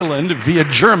Ireland, via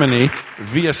Germany,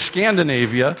 via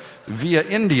Scandinavia, via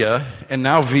India, and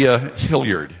now via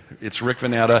Hilliard. It's Rick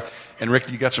Venata. And Rick,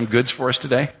 you got some goods for us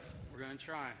today? We're going to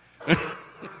try.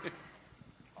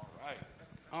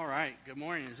 All right. Good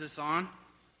morning. Is this on?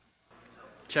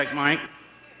 Check mic.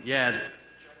 Yeah,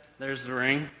 there's the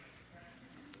ring.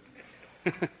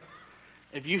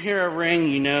 If you hear a ring,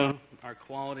 you know our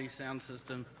quality sound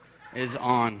system is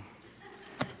on.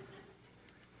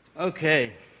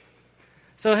 Okay.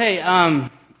 So, hey, I'm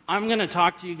going to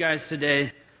talk to you guys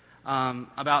today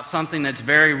about something that's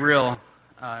very real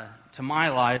to my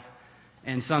life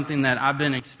and something that I've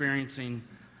been experiencing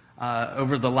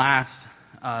over the last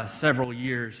several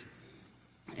years.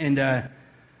 But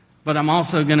I'm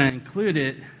also going to include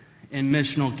it in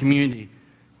missional community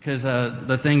because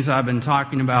the things I've been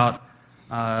talking about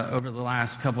over the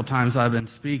last couple times I've been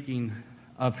speaking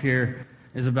up here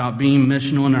is about being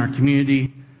missional in our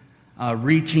community,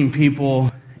 reaching people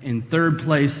in third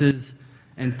places,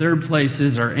 and third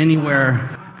places are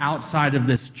anywhere outside of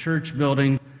this church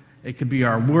building. It could be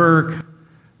our work,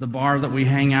 the bar that we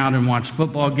hang out and watch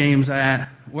football games at,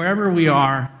 wherever we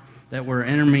are that we're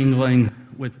intermingling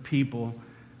with people.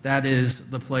 That is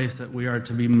the place that we are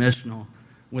to be missional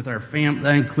with our family.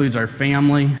 That includes our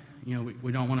family. You know,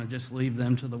 we don't want to just leave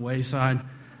them to the wayside,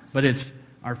 but it's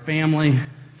our family,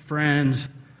 friends,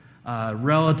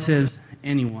 relatives,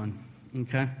 anyone.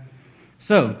 Okay?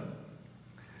 So,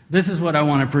 this is what I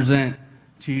want to present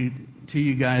to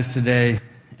you guys today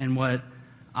and what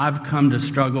I've come to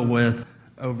struggle with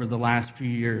over the last few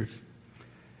years.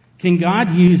 Can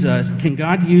God use us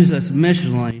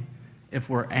missionally if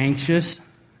we're anxious,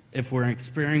 if we're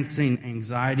experiencing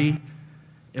anxiety,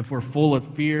 if we're full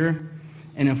of fear,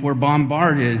 and if we're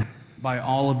bombarded by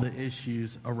all of the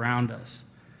issues around us?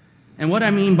 And what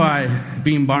I mean by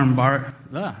being bombarded,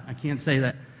 I can't say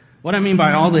that. What I mean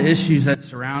by all the issues that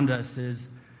surround us is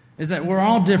that we're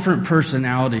all different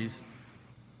personalities.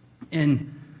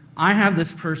 And I have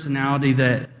this personality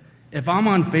that if I'm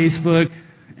on Facebook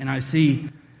and I see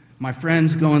my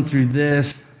friends going through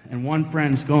this, and one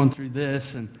friend's going through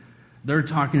this, and they're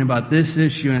talking about this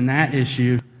issue and that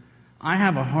issue, I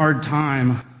have a hard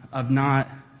time of not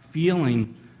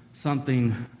feeling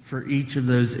something for each of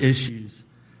those issues.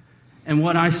 And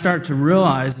what I start to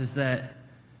realize is that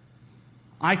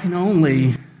I can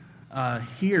only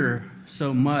hear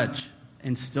so much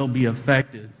and still be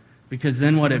affected, because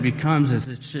then what it becomes is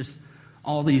it's just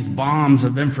all these bombs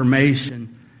of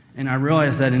information, and I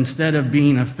realize that instead of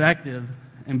being effective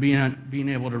and being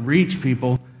able to reach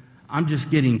people, I'm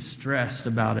just getting stressed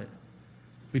about it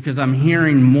because I'm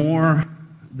hearing more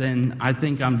than I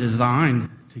think I'm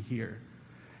designed to hear.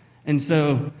 And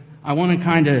so I want to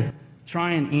kind of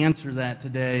try and answer that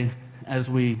today as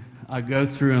we go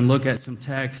through and look at some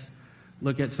text,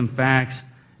 look at some facts,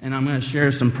 and I'm going to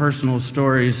share some personal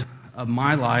stories of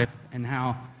my life and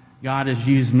how God has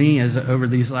used me as over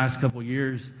these last couple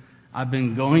years. I've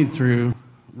been going through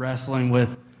wrestling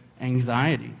with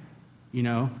anxiety,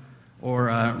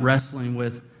 or wrestling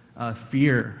with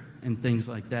fear and things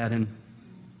like that. And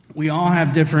we all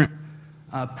have different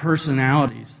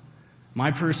personalities.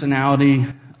 My personality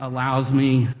allows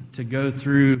me to go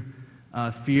through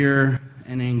fear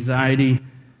and anxiety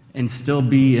and still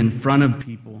be in front of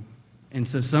people. And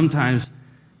so sometimes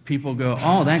people go,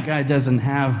 oh, that guy doesn't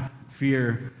have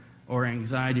fear or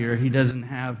anxiety, or he doesn't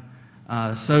have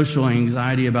social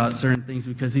anxiety about certain things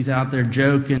because he's out there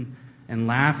joking and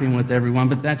laughing with everyone.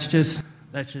 But that's just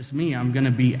me. I'm going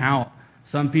to be out.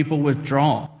 Some people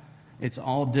withdraw. It's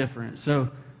all different. So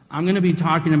I'm going to be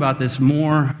talking about this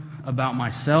more about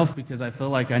myself because I feel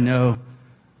like I know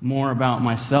more about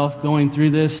myself going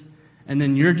through this. And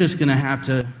then you're just going to have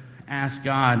to ask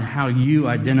God how you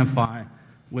identify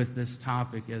with this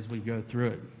topic as we go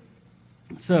through it.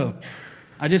 So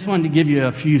I just wanted to give you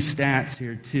a few stats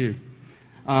here too.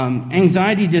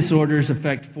 Anxiety disorders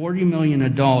affect 40 million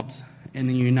adults in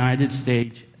the United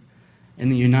States,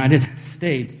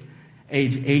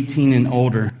 age 18 and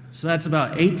older. So that's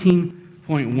about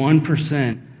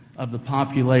 18.1% of the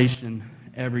population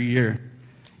every year.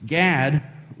 GAD,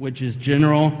 which is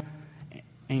general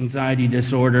anxiety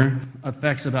disorder,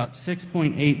 affects about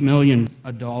 6.8 million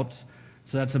adults.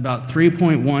 So that's about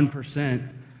 3.1%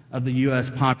 of the U.S.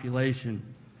 population.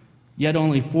 Yet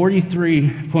only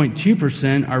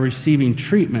 43.2% are receiving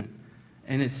treatment.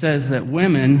 And it says that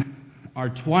women are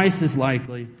twice as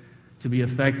likely to be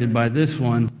affected by this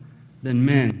one than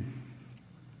men.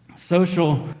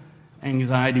 Social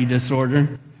anxiety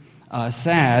disorder,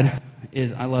 SAD,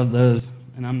 I love those,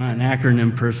 and I'm not an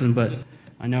acronym person, but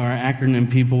I know our acronym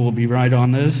people will be right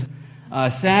on this.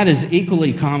 SAD is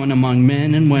equally common among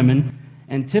men and women,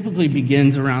 and typically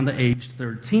begins around the age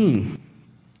 13.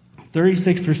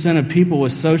 36% of people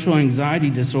with social anxiety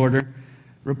disorder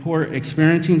report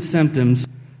experiencing symptoms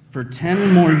for 10 or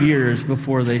more years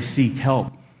before they seek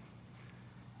help.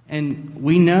 And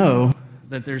we know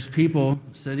that there's people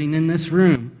sitting in this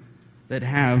room that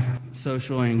have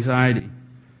social anxiety.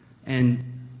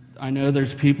 And I know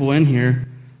there's people in here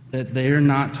that they are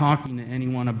not talking to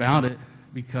anyone about it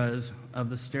because of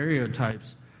the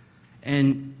stereotypes.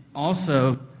 And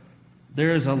also,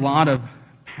 there's a lot of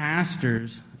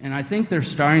pastors, and I think they're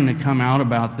starting to come out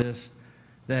about this,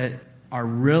 that are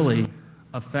really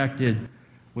affected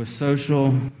with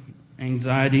social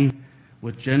anxiety,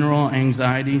 with general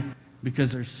anxiety,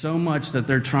 because there's so much that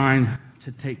they're trying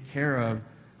to take care of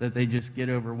that they just get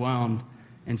overwhelmed,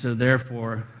 and so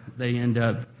therefore they end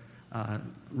up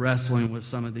wrestling with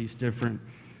some of these different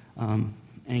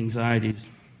anxieties.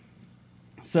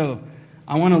 So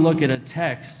I want to look at a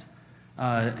text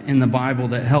in the Bible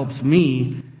that helps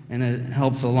me, and it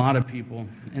helps a lot of people,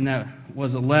 and that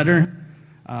was a letter,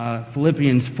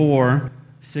 Philippians 4,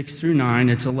 6 through 9.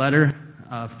 It's a letter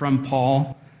from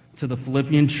Paul to the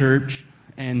Philippian church,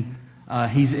 and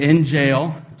he's in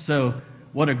jail, so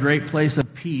what a great place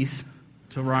of peace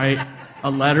to write a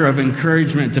letter of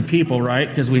encouragement to people, right?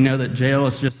 Because we know that jail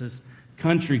is just this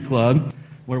country club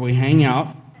where we hang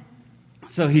out.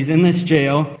 So he's in this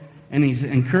jail, and he's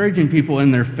encouraging people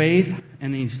in their faith,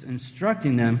 and he's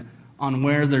instructing them on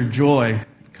where their joy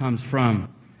comes from.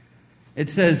 It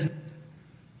says,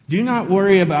 "Do not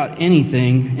worry about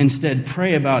anything, instead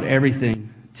pray about everything.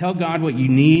 Tell God what you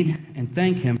need and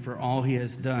thank Him for all He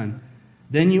has done.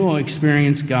 Then you will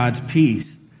experience God's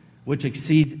peace, which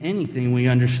exceeds anything we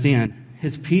understand.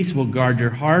 His peace will guard your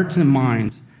hearts and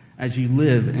minds as you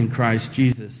live in Christ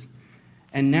Jesus.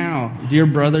 And now, dear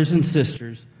brothers and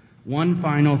sisters, one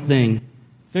final thing.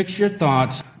 Fix your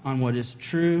thoughts on what is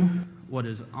true, what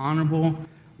is honorable,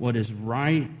 what is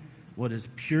right, what is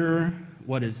pure,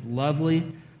 what is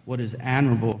lovely, what is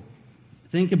admirable.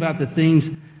 Think about the things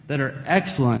that are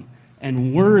excellent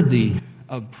and worthy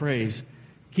of praise.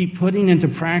 Keep putting into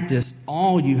practice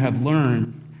all you have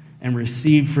learned and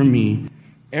received from me,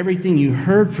 everything you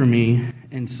heard from me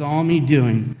and saw me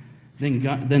doing.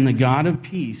 Then the God of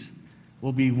peace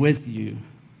will be with you."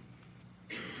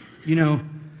 You know,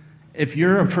 if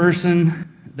you're a person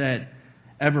that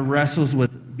ever wrestles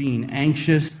with being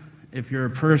anxious, if you're a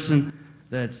person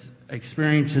that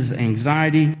experiences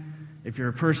anxiety, if you're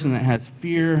a person that has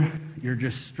fear, you're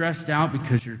just stressed out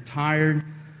because you're tired,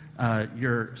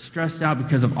 you're stressed out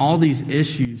because of all these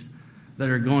issues that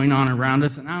are going on around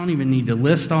us, and I don't even need to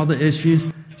list all the issues.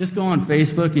 Just go on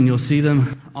Facebook and you'll see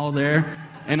them all there.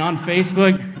 And on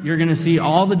Facebook, you're going to see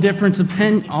all the different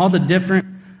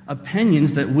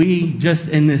opinions that we just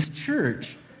in this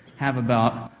church have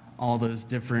about all those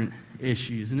different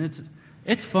issues, and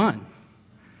it's fun,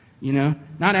 you know.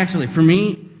 Not actually for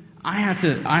me. I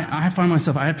find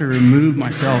myself I have to remove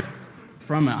myself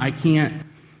from it.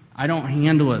 I don't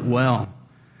handle it well,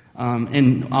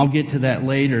 and I'll get to that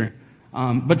later.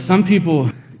 But some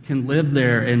people can live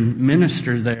there and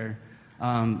minister there,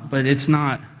 but it's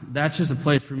not. That's just a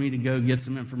place for me to go get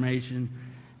some information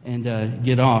and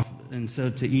get off. And so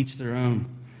to each their own.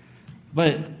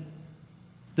 But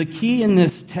the key in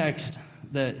this text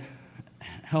that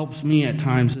helps me at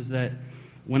times is that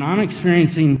when I'm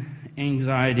experiencing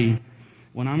anxiety,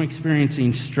 when I'm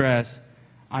experiencing stress,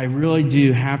 I really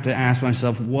do have to ask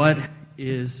myself, what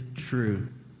is true?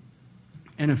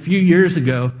 And a few years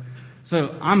ago,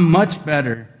 so I'm much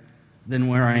better than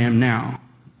where I am now.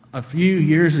 A few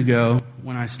years ago,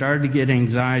 when I started to get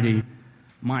anxiety,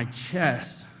 my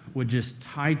chest would just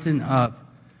tighten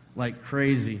up like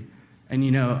crazy. And,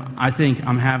 you know, I think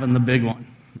I'm having the big one,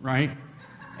 right?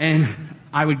 And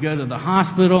I would go to the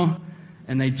hospital,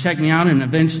 and they'd check me out, and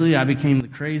eventually I became the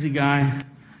crazy guy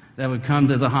that would come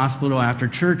to the hospital after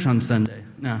church on Sunday.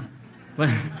 No. But,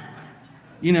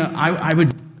 you know,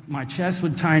 my chest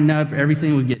would tighten up,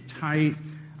 everything would get tight,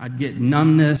 I'd get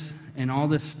numbness and all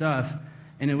this stuff,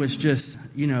 and it was just,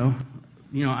 you know,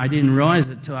 I didn't realize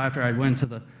it until after I went to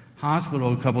the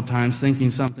hospital a couple times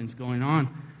thinking something's going on,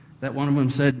 that one of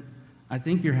them said, "I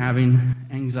think you're having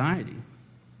anxiety."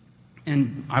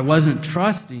 And I wasn't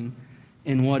trusting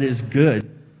in what is good.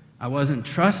 I wasn't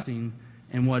trusting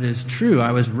in what is true.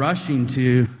 I was rushing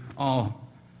to, oh,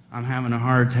 I'm having a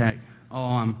heart attack.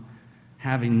 Oh, I'm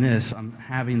having this. I'm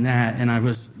having that. And I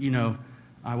was,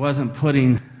 I wasn't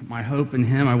putting my hope in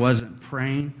Him. I wasn't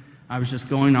praying. I was just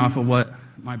going off of what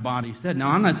my body said. Now,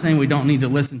 I'm not saying we don't need to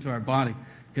listen to our body.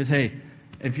 Because, hey,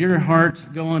 if your heart's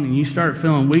going and you start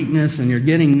feeling weakness and you're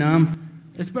getting numb,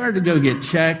 it's better to go get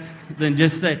checked than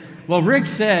just say, well, Rick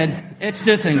said it's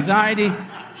just anxiety.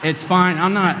 It's fine.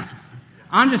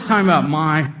 I'm just talking about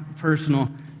my personal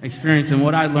experience and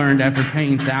what I learned after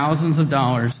paying thousands of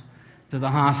dollars to the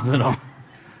hospital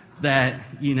that,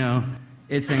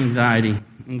 it's anxiety,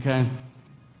 okay?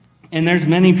 And there's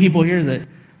many people here that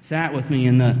sat with me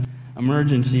in the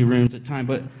emergency rooms at times,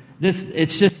 but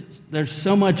it's just, there's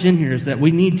so much in here is that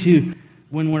we need to,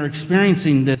 when we're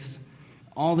experiencing this,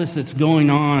 all this that's going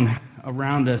on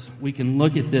around us, we can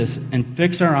look at this and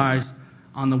fix our eyes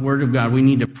on the Word of God. We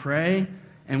need to pray,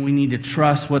 and we need to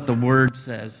trust what the Word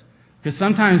says. Because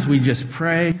sometimes we just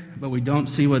pray, but we don't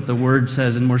see what the Word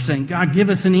says, and we're saying, God, give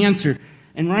us an answer.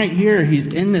 And right here,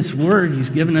 He's in this Word, He's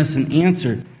given us an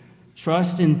answer.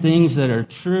 Trust in things that are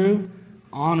true,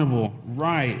 honorable,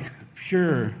 right,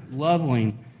 pure,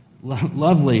 lovely,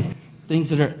 things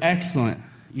that are excellent,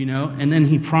 and then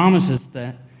He promises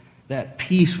that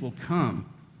peace will come.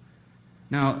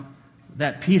 Now,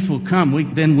 that peace will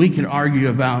come. Then we could argue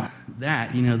about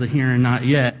that, the here and not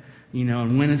yet,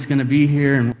 and when it's going to be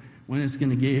here and when it's going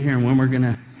to get here and when we're going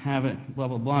to have it, blah,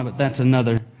 blah, blah. But that's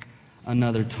another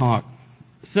talk.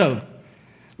 So,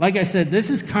 like I said, this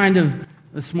is kind of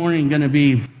this morning going to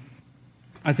be,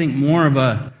 I think, more of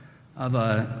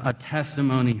a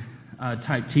testimony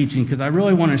type teaching, because I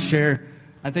really want to share.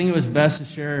 I think it was best to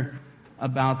share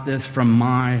about this from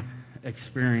my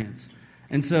experience.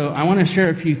 And so I want to share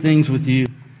a few things with you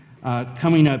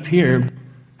coming up here.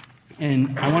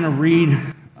 And I want to read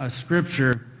a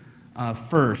scripture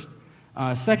first.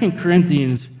 2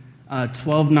 Corinthians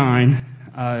 12:9.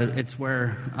 It's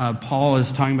where Paul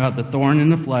is talking about the thorn in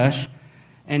the flesh.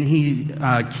 And he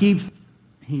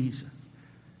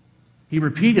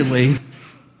repeatedly,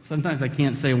 sometimes I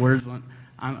can't say words.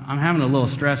 I'm having a little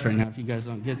stress right now if you guys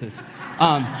don't get this.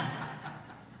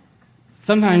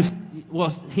 Sometimes,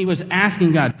 he was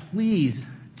asking God, please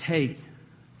take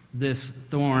this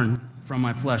thorn from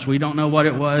my flesh. We don't know what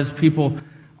it was. People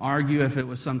argue if it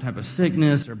was some type of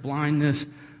sickness or blindness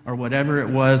or whatever it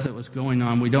was that was going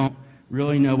on. We don't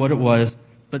really know what it was.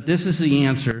 But this is the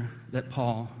answer that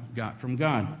Paul got from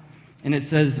God. And it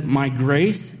says, my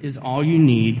grace is all you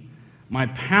need. My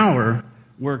power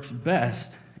works best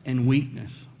in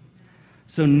weakness.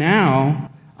 So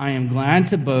now I am glad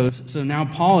to boast. So now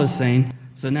Paul is saying,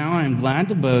 so now I am glad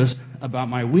to boast about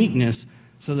my weakness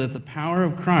so that the power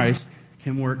of Christ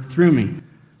can work through me.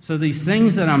 So these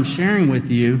things that I'm sharing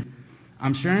with you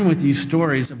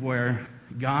stories of where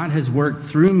God has worked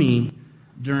through me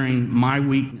during my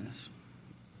weakness.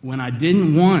 When I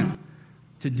didn't want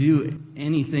to do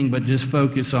anything but just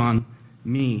focus on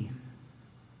me.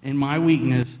 In my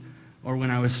weakness, or when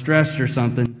I was stressed or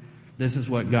something, this is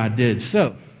what God did.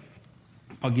 So,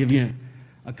 I'll give you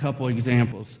a couple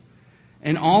examples.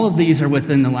 And all of these are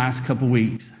within the last couple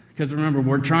weeks. Because remember,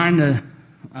 we're trying to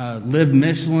live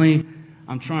missionally.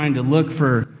 I'm trying to look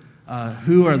for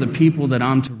who are the people that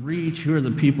I'm to reach, who are the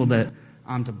people that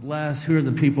I'm to bless, who are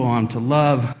the people I'm to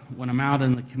love when I'm out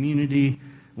in the community,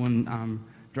 when I'm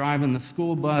driving the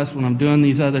school bus, when I'm doing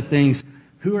these other things.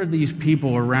 Who are these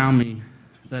people around me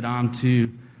that I'm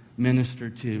to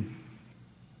minister to?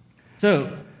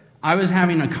 So, I was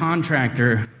having a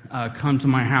contractor come to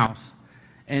my house.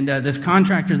 And this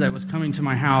contractor that was coming to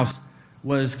my house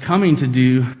was coming to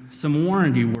do some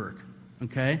warranty work,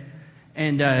 okay?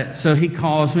 And so he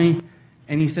calls me,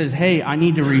 and he says, hey, I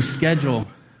need to reschedule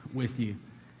with you.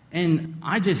 And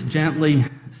I just gently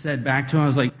said back to him, I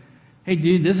was like, hey,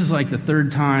 dude, this is like the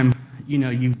third time,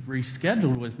 you've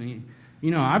rescheduled with me.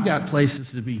 I've got places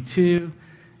to be too,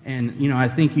 and, I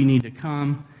think you need to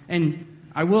come. And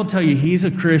I will tell you, he's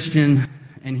a Christian,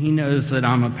 and he knows that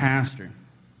I'm a pastor.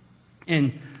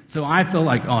 And so I feel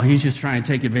like, he's just trying to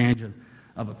take advantage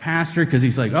of a pastor, because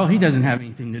he's like, he doesn't have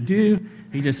anything to do.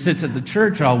 He just sits at the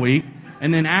church all week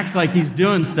and then acts like he's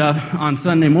doing stuff on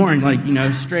Sunday morning, like,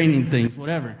 straightening things,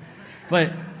 whatever.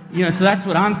 But, so that's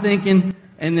what I'm thinking.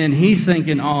 And then he's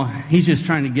thinking, he's just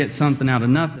trying to get something out of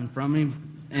nothing from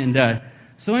him. And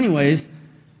so anyways,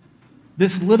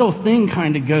 this little thing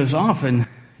kind of goes off, and,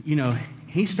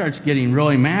 he starts getting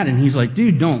really mad, and he's like,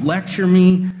 dude, don't lecture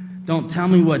me. Don't tell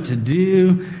me what to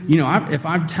do. If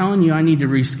I'm telling you I need to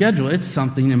reschedule, it's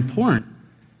something important.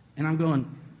 And I'm going,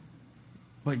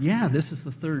 but yeah, this is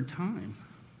the third time,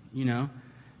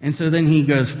 And so then he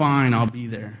goes, fine, I'll be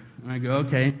there. And I go,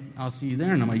 okay, I'll see you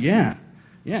there. And I'm like, yeah,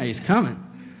 he's coming.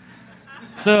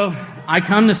 So I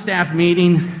come to staff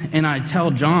meeting, and I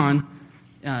tell John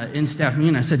in staff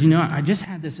meeting, I said, I just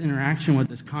had this interaction with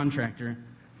this contractor,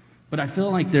 but I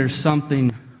feel like there's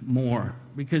something more.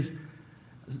 Because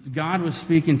God was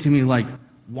speaking to me like,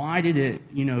 why did it,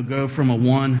 go from a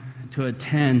 1 to a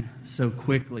 10 so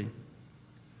quickly?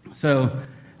 So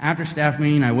after staff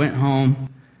meeting, I went home,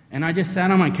 and I just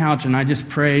sat on my couch, and I just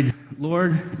prayed,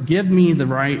 Lord, give me the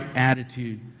right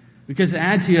attitude. Because the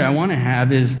attitude I want to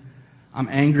have is, I'm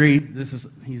angry.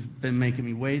 He's been making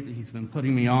me wait. He's been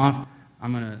putting me off.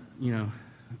 I'm going to,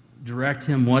 direct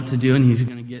him what to do, and he's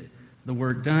going to get the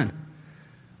work done.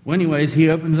 Well, anyways, he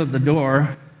opens up the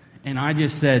door, and I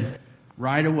just said,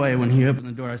 right away when he opened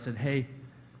the door, I said, hey,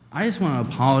 I just want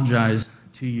to apologize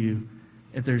to you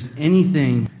if there's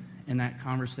anything in that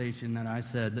conversation that I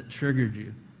said that triggered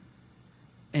you.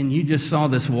 And you just saw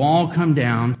this wall come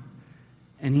down,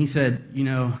 and he said,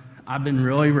 I've been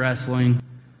really wrestling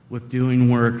with doing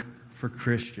work for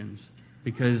Christians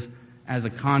because as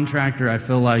a contractor, I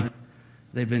feel like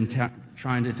they've been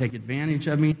trying to take advantage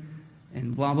of me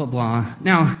and blah, blah, blah.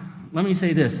 Now, let me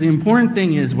say this. The important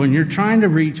thing is when you're trying to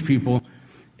reach people,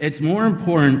 it's more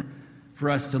important for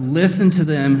us to listen to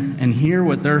them and hear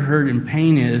what their hurt and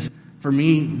pain is for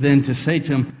me than to say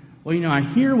to them, well, I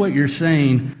hear what you're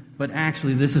saying, but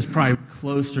actually this is probably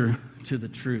closer to the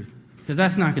truth because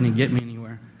that's not going to get me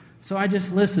anywhere. So I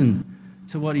just listened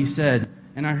to what he said,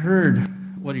 and I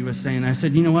heard what he was saying. I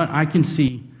said, you know what? I can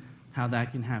see how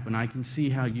that can happen. I can see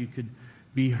how you could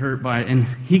be hurt by it. And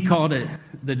he called it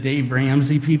the Dave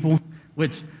Ramsey people,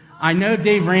 which I know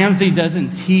Dave Ramsey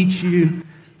doesn't teach you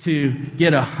to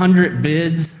get 100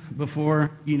 bids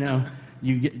before,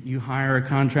 you hire a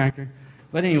contractor.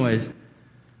 But anyways,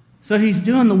 so he's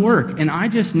doing the work, and I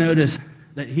just noticed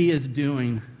that he is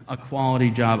doing a quality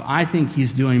job. I think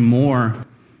he's doing more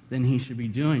than he should be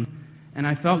doing. And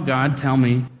I felt God tell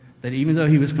me that even though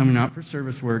he was coming out for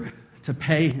service work, to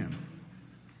pay him.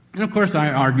 And of course, I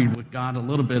argued with God a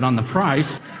little bit on the price,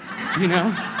 I'm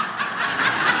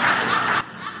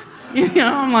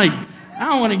like, I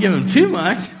don't want to give him too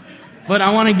much, but I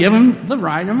want to give him the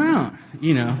right amount,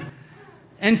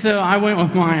 And so I went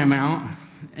with my amount,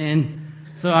 and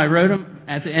so I wrote him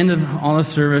at the end of all the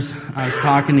service. I was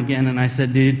talking again, and I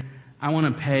said, dude, I want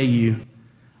to pay you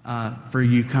for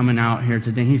you coming out here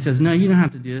today. He says, no, you don't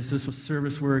have to do this. This was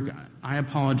service work. I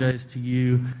apologize to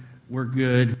you. We're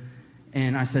good.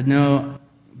 And I said, no,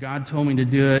 God told me to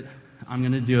do it. I'm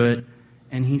going to do it.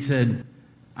 And he said,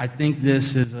 I think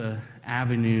this is an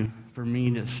avenue for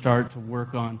me to start to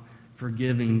work on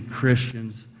forgiving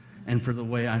Christians and for the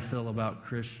way I feel about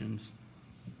Christians.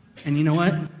 And you know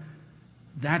what?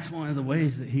 That's one of the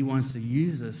ways that he wants to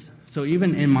use us. So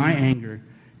even in my anger,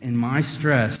 in my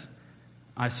stress,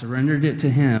 I surrendered it to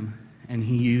him, and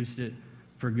he used it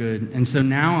for good. And so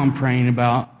now I'm praying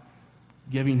about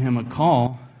giving him a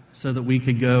call so that we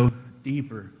could go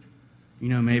deeper.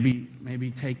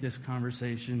 Maybe take this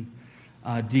conversation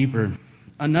deeper.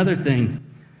 Another thing,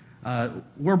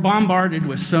 we're bombarded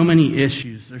with so many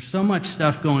issues. There's so much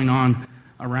stuff going on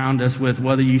around us with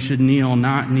whether you should kneel,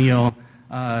 not kneel,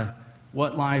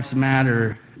 what lives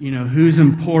matter, who's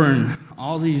important,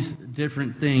 all these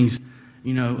different things,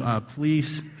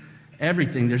 police,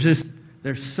 everything.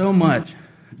 There's so much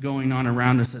going on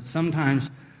around us that sometimes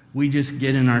we just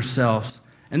get in ourselves.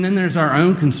 And then there's our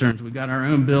own concerns. We've got our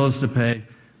own bills to pay.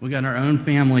 We've got our own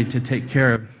family to take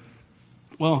care of.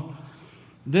 Well,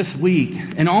 this week,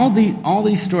 and all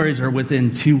these stories are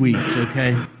within 2 weeks,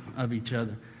 okay, of each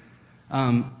other.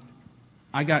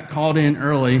 I got called in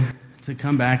early to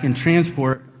come back and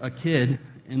transport a kid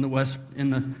in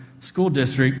the school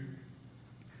district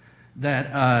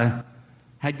that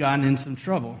had gotten in some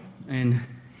trouble. And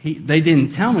they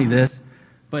didn't tell me this,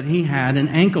 but he had an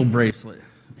ankle bracelet.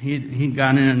 He'd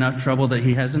gotten in enough trouble that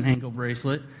he has an ankle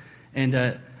bracelet.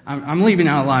 And I'm leaving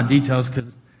out a lot of details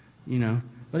because,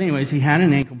 But anyways, he had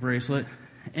an ankle bracelet.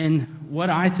 And what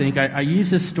I think, I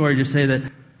use this story to say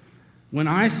that when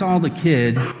I saw the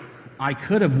kid, I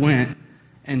could have went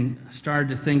and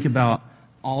started to think about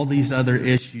all these other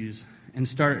issues and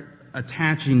start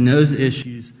attaching those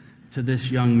issues to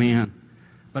this young man.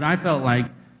 But I felt like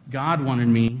God wanted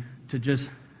me to just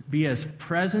be as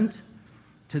present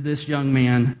to this young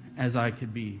man as I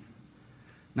could be.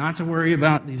 Not to worry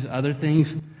about these other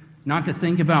things, not to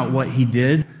think about what he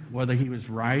did, whether he was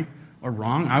right or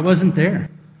wrong. I wasn't there.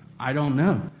 I don't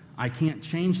know. I can't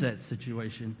change that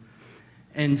situation.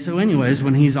 And so anyways,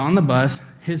 when he's on the bus,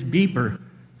 his beeper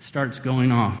starts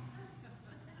going off.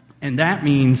 And that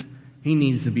means he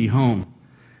needs to be home.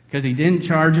 Because he didn't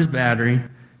charge his battery.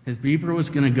 His beeper was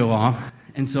going to go off.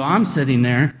 And so I'm sitting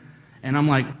there, and I'm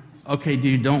like, okay,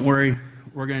 dude, don't worry.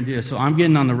 We're going to do this. So I'm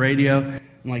getting on the radio.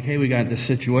 I'm like, hey, we got this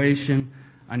situation.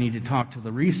 I need to talk to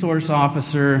the resource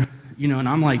officer. And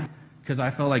I'm like, because I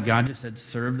felt like God just said,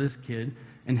 serve this kid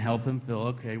and help him feel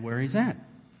okay where he's at.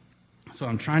 So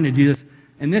I'm trying to do this.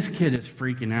 And this kid is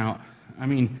freaking out. I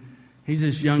mean, he's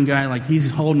this young guy, like he's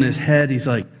holding his head. He's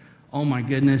like, oh my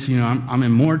goodness, I'm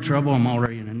in more trouble. I'm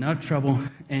already in enough trouble.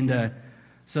 And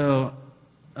so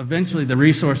eventually the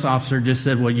resource officer just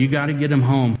said, well, you got to get him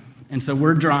home. And so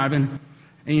we're driving.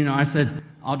 And, I said,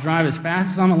 I'll drive as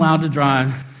fast as I'm allowed to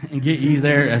drive and get you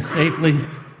there as safely,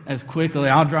 as quickly.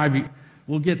 I'll drive you.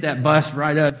 We'll get that bus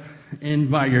right up in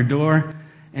by your door.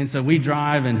 And so we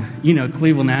drive, and,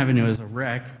 Cleveland Avenue is a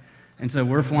wreck. And so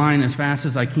we're flying as fast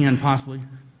as I can, possibly,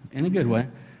 in a good way.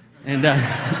 And,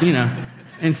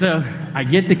 and so I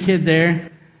get the kid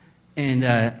there, and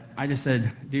I just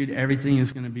said, dude, everything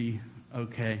is going to be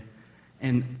okay.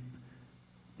 And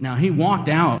now he walked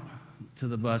out to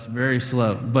the bus very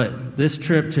slow, but this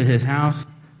trip to his house,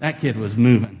 that kid was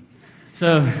moving.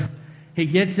 So he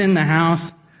gets in the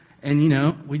house, and,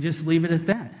 we just leave it at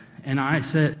that. And I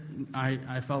said,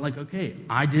 I felt like, okay,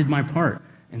 I did my part.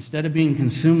 Instead of being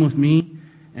consumed with me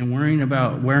and worrying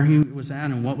about where he was at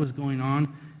and what was going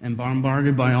on and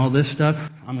bombarded by all this stuff,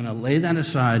 I'm going to lay that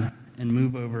aside and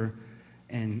move over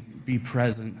and be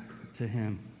present to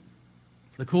him.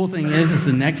 The cool thing is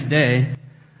the next day,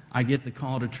 I get the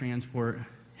call to transport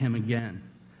him again.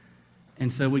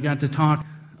 And so we got to talk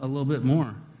a little bit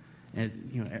more.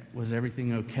 And, was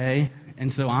everything okay?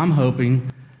 And so I'm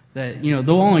hoping that, they'll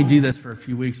only do this for a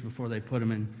few weeks before they put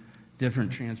him in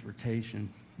different transportation.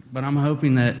 But I'm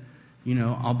hoping that,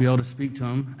 I'll be able to speak to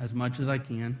him as much as I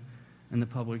can in the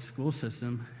public school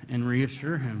system and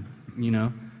reassure him,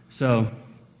 So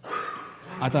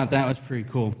I thought that was pretty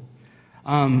cool.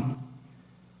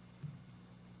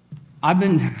 I've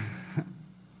been,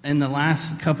 in the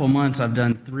last couple months, I've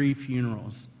done 3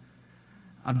 funerals.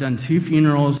 I've done 2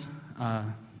 funerals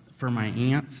for my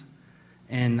aunts,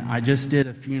 and I just did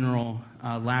a funeral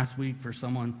last week for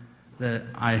someone that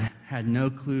I had no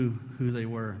clue who they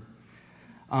were.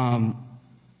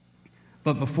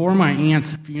 But before my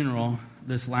aunt's funeral,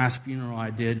 this last funeral I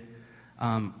did,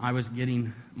 I was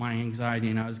getting my anxiety,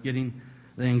 and I was getting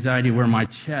the anxiety where my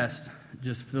chest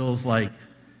just feels like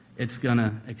it's going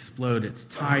to explode. It's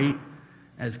tight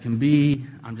as can be.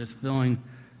 I'm just feeling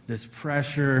this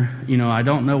pressure. I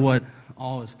don't know what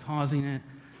all is causing it,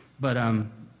 but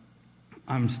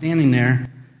I'm standing there,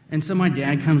 and so my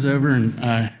dad comes over,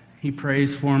 and he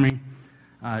prays for me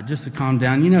just to calm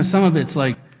down. Some of it's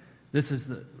like,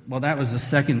 that was the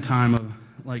second time of,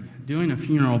 like, doing a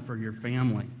funeral for your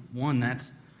family. One, that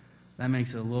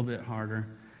makes it a little bit harder.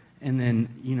 And then,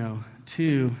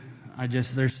 2,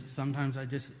 sometimes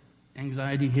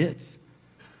anxiety hits.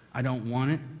 I don't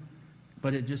want it,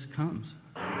 but it just comes.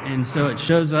 And so it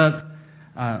shows up.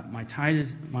 My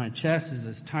chest is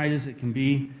as tight as it can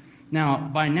be. Now,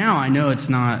 by now, I know it's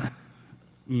not,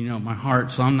 my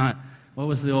heart, so I'm not, what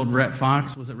was the old Rhett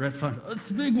Fox? Was it Rhett Fox? Oh, it's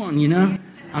the big one,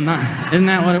 I'm not, isn't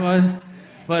that what it was?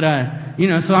 But,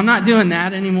 so I'm not doing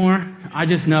that anymore. I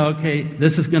just know, okay,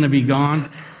 this is going to be gone.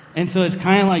 And so it's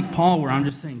kind of like Paul, where I'm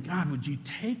just saying, God, would you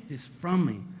take this from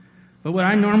me? But what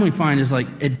I normally find is, like,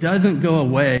 it doesn't go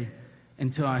away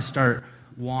until I start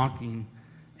walking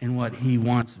in what he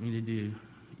wants me to do,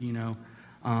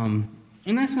 And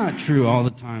that's not true all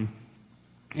the time.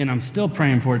 And I'm still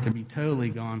praying for it to be totally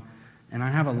gone. And I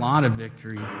have a lot of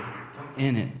victory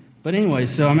in it. But anyway,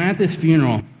 so I'm at this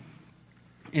funeral,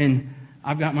 and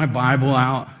I've got my Bible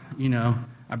out,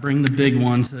 I bring the big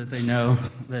one so that they know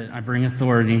that I bring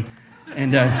authority.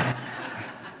 And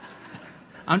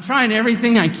I'm trying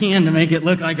everything I can to make it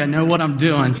look like I know what I'm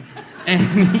doing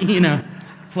and,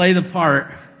 play the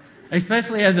part.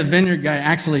 Especially as a vineyard guy.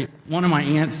 Actually, one of my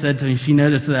aunts said to me, she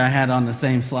noticed that I had on the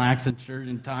same slacks and shirt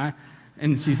and tie.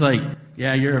 And she's like,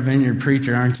 yeah, you're a vineyard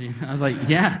preacher, aren't you? I was like,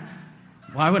 yeah.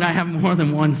 Why would I have more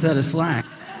than one set of slacks?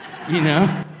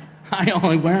 I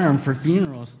only wear them for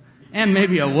funerals and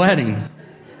maybe a wedding.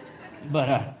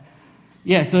 But,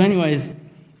 so anyways,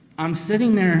 I'm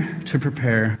sitting there to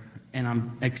prepare, and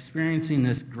I'm experiencing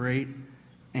this great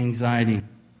anxiety.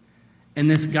 And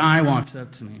this guy walks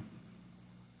up to me.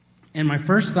 And my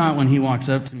first thought when he walks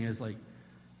up to me is like,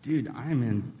 dude, I am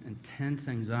in intense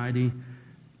anxiety.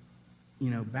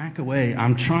 Back away.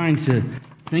 I'm trying to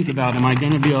think about, am I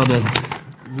going to be able to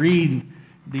read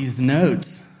these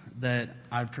notes that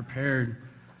I've prepared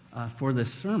for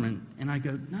this sermon? And I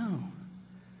go, no,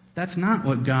 that's not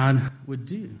what God would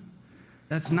do.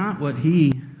 That's not what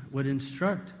he would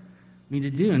instruct me to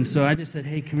do. And so I just said,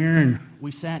 hey, come here. And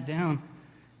we sat down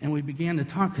and we began to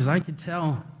talk, because I could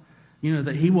tell,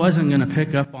 that he wasn't going to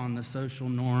pick up on the social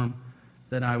norm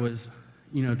that I was,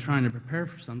 trying to prepare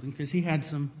for something, because he had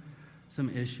some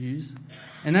issues.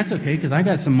 And that's okay, because I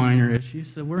got some minor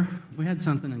issues, so we had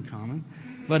something in common.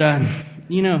 But,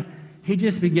 he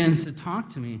just begins to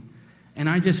talk to me. And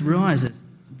I just realized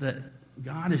that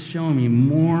God is showing me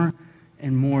more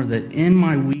and more that in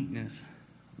my weakness,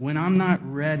 when I'm not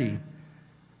ready,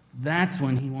 that's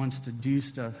when he wants to do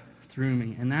stuff through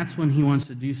me. And that's when he wants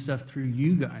to do stuff through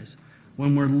you guys.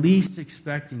 When we're least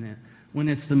expecting it, when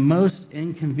it's the most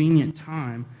inconvenient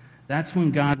time, that's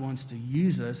when God wants to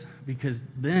use us, because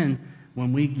then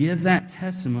when we give that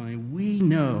testimony, we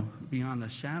know beyond a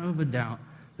shadow of a doubt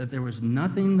that there was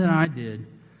nothing that I did,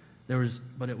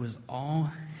 but it was all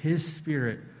his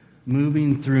Spirit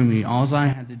moving through me. All I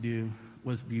had to do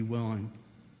was be willing.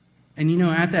 And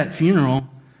at that funeral,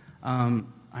 I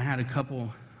had a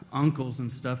couple uncles and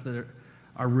stuff that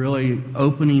are really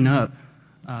opening up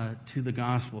to the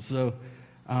gospel. So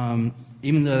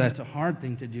even though that's a hard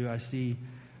thing to do, I see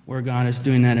where God is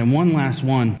doing that. And one last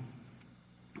one.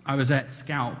 I was at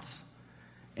Scouts,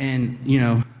 and,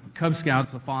 Cub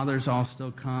Scouts, the fathers all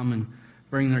still come and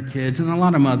bring their kids, and a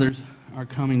lot of mothers are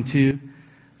coming too.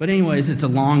 But anyways, it's a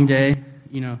long day.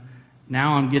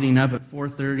 Now I'm getting up at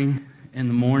 4:30 in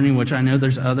the morning, which I know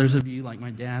there's others of you, like my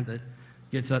dad, that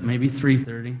gets up maybe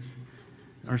 3:30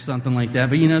 or something like that.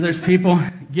 But, there's people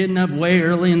getting up way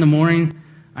early in the morning.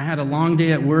 I had a long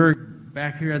day at work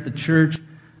back here at the church.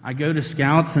 I go to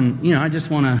Scouts, and, I just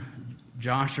want to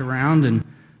josh around and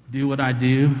do what I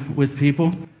do with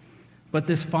people. But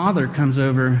this father comes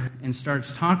over and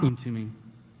starts talking to me.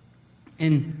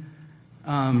 And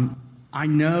I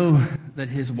know that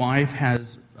his wife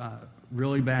has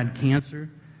really bad cancer.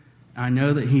 I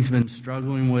know that he's been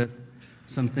struggling with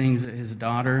some things that his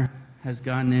daughter has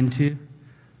gotten into.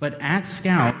 But at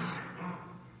Scouts,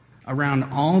 around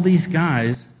all these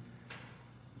guys,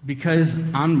 because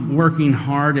I'm working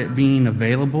hard at being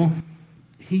available,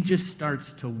 he just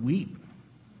starts to weep.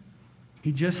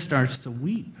 He just starts to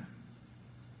weep.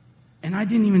 And I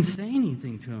didn't even say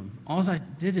anything to him. All I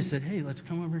did is said, hey, let's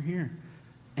come over here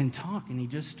and talk. And he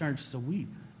just starts to weep.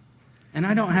 And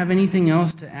I don't have anything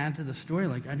else to add to the story.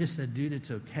 I just said, dude,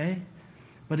 it's okay.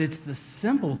 But it's the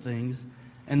simple things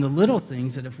and the little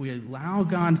things that if we allow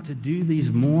God to do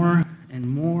these more and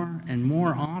more and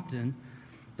more often,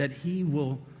 that he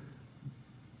will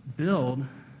build,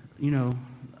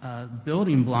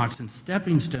 building blocks and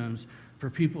stepping stones for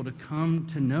people to come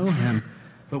to know him.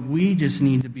 But we just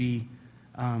need to be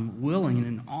willing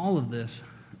in all of this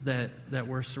that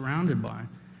we're surrounded by.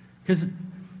 Because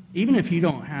even if you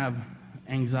don't have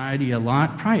anxiety a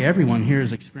lot, probably everyone here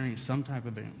has experienced some type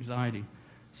of anxiety,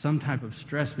 some type of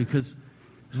stress, because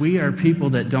we are people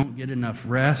that don't get enough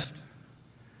rest.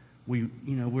 We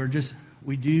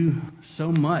do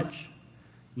so much,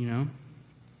 Yeah,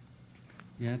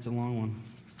 it's a long one.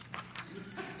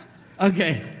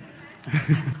 Okay.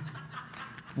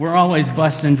 We're always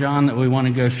busting John that we want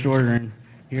to go shorter, and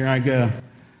here I go.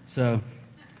 So,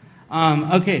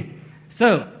 okay.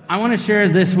 So, I want to share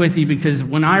this with you because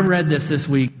when I read this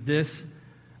week,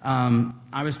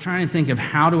 I was trying to think of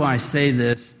how do I say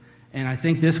this, and I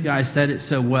think this guy said it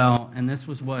so well, and this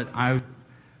was what I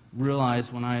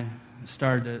realized when I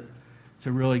started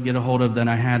to really get a hold of that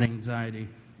I had anxiety.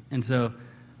 And so,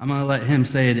 I'm going to let him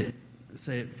say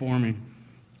it for me.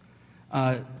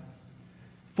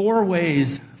 4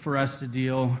 ways for us to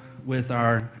deal with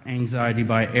our anxiety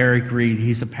by Eric Reed.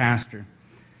 He's a pastor.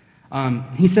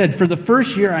 He said, for the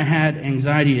first year I had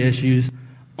anxiety issues,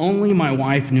 only my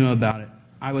wife knew about it.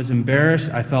 I was embarrassed,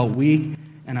 I felt weak,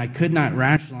 and I could not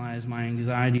rationalize my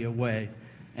anxiety away,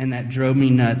 and that drove me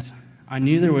nuts. I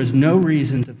knew there was no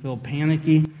reason to feel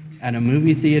panicky at a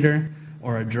movie theater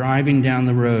or driving down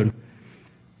the road.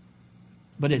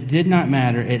 But it did not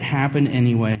matter. It happened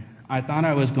anyway. I thought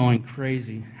I was going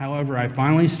crazy. However, I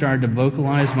finally started to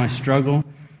vocalize my struggle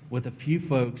with a few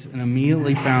folks and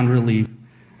immediately found relief.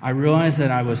 I realized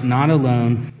that I was not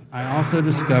alone. I also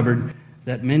discovered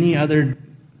that many others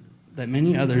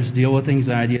deal with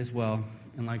anxiety as well.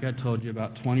 And like I told you,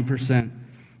 about 20%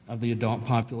 of the adult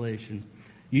population.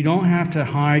 You don't have to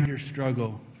hide your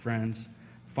struggle, friends.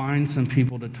 Find some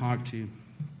people to talk to.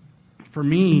 For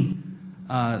me,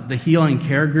 the healing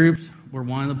care groups were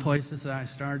one of the places that I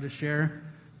started to share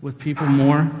with people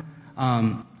more.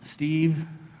 Steve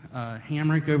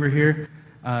Hamrick over here,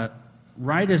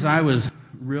 right as I was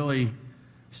really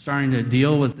starting to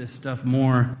deal with this stuff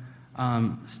more,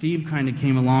 Steve kind of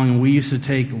came along, and we used to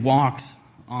take walks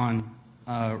on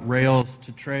rails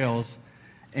to trails,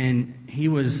 and he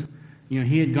was,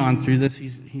 he had gone through this.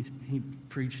 He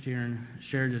preached here and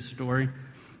shared his story,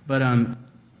 but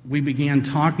we began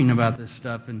talking about this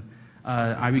stuff, and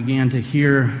I began to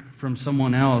hear from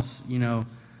someone else,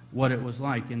 what it was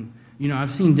like. And,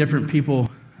 I've seen different people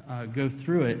go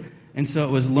through it. And so it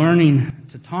was learning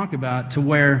to talk about to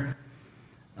where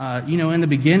In the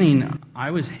beginning, I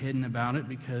was hidden about it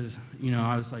because,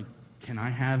 I was like, can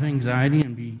I have anxiety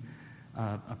and be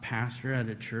a pastor at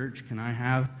a church? Can I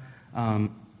have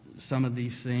some of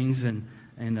these things and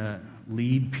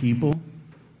lead people?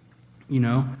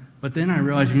 But then I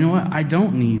realized, I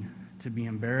don't need to be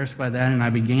embarrassed by that, and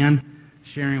I began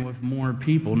sharing with more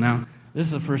people. Now, this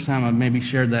is the first time I've maybe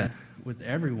shared that with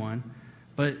everyone,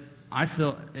 but I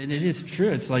feel, and it is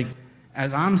true, it's like,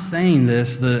 as I'm saying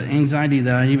this, the anxiety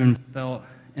that I even felt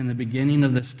in the beginning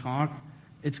of this talk,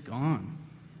 it's gone.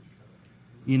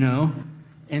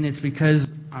 And it's because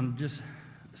I'm just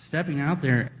stepping out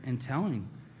there and telling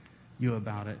you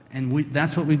about it. And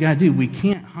that's what we got to do. We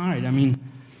can't hide. I mean,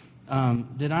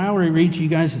 did I already read you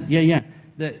guys? Yeah.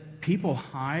 That people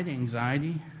hide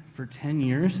anxiety for 10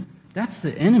 years. That's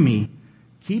the enemy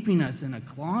keeping us in a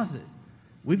closet.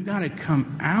 We've got to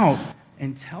come out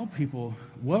and tell people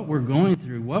what we're going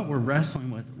through, what we're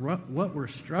wrestling with, what we're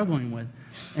struggling with.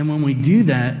 And when we do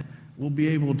that, we'll be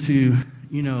able to,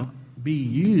 be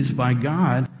used by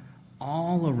God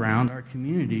all around our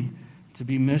community to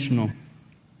be missional.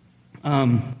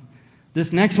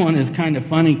 This next one is kind of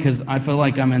funny because I feel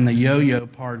like I'm in the yo-yo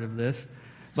part of this.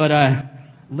 But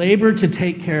labor to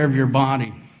take care of your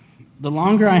body. The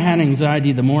longer I had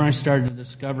anxiety, the more I started to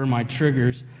discover my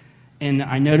triggers. And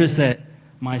I noticed that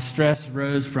my stress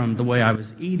rose from the way I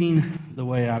was eating, the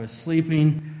way I was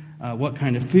sleeping, what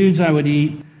kind of foods I would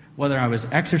eat, whether I was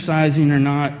exercising or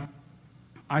not.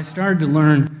 I started to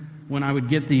learn when I would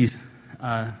get these,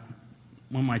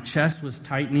 when my chest was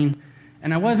tightening,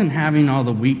 and I wasn't having all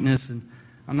the weakness, and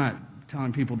I'm not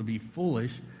telling people to be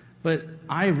foolish, but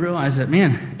I realized that,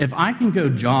 man, if I can go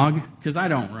jog, because I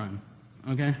don't run,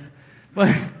 okay?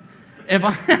 But if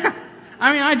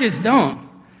I just don't.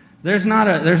 There's not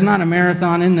a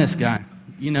marathon in this guy.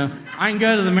 I can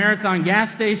go to the marathon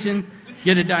gas station,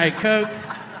 get a Diet Coke,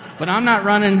 but I'm not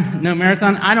running no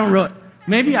marathon. I don't really,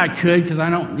 maybe I could because I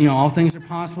don't, all things are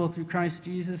possible through Christ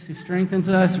Jesus who strengthens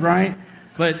us, right?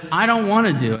 But I don't want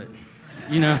to do it.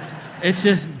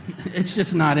 It's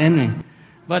just not in me.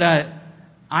 But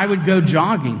I would go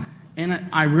jogging, and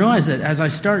I realized that as I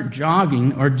start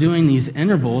jogging or doing these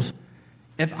intervals,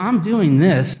 if I'm doing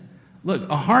this, look,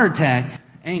 a heart attack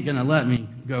ain't going to let me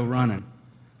go running,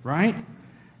 right?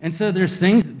 And so there's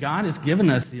things that God has given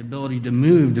us the ability to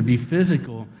move, to be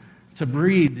physical, to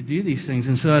breathe, to do these things.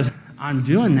 And so as I'm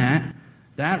doing that,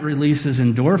 that releases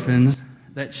endorphins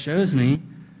that shows me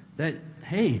that,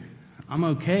 hey, I'm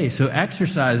okay. So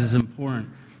exercise is important.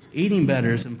 Eating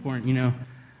better is important.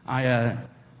 I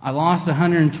lost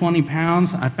 120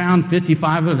 pounds. I found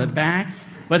 55 of it back.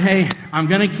 But hey, I'm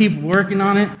going to keep working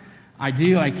on it. I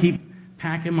keep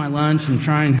packing my lunch and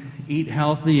try and eat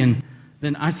healthy. And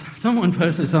then someone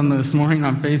posted something this morning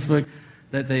on Facebook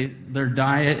that their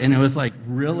diet, and it was like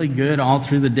really good all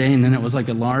through the day, and then it was like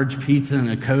a large pizza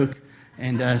and a Coke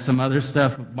and some other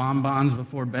stuff, bonbons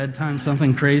before bedtime,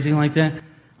 something crazy like that.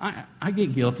 I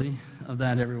get guilty of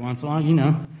that every once in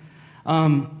a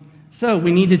while, So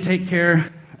we need to take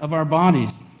care of our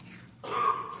bodies.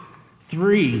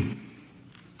 3,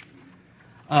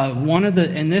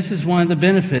 and this is one of the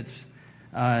benefits.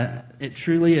 It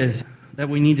truly is that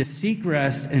we need to seek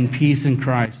rest and peace in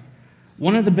Christ.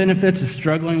 One of the benefits of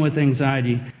struggling with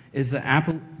anxiety is the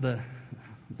absolute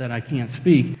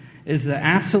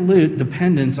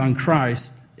dependence on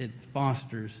Christ it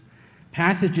fosters.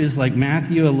 Passages like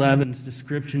Matthew 11's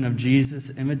description of Jesus'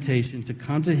 invitation to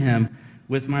come to him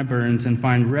with my burdens and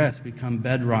find rest become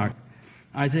bedrock.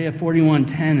 Isaiah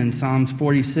 41:10 and Psalms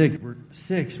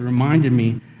 46:6 reminded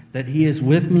me that he is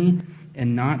with me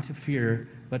and not to fear,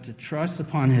 but to trust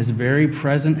upon his very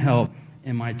present help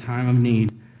in my time of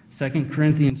need. 2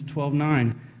 Corinthians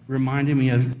 12:9 reminded me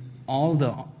of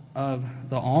the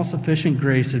all-sufficient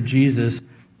grace of Jesus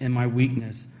in my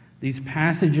weakness. These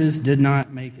passages did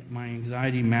not make my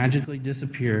anxiety magically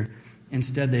disappear.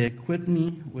 Instead, they equipped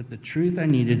me with the truth I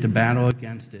needed to battle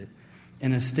against it.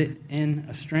 In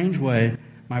a strange way,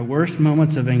 my worst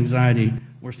moments of anxiety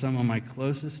were some of my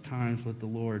closest times with the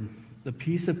Lord. The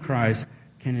peace of Christ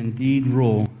can indeed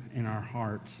rule in our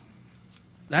hearts.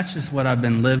 That's just what I've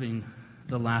been living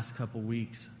the last couple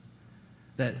weeks.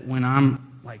 That when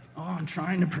I'm like, I'm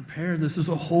trying to prepare, this is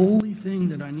a holy thing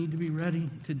that I need to be ready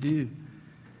to do.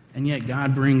 And yet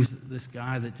God brings this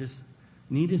guy that just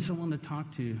needed someone to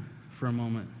talk to for a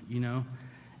moment,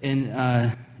 And,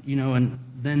 and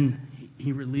then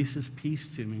he releases peace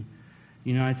to me.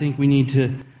 I think we need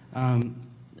to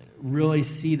really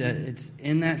see that it's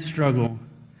in that struggle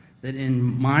that in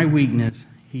my weakness,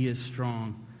 he is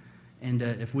strong. And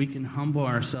if we can humble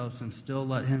ourselves and still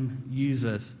let him use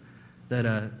us,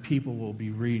 that people will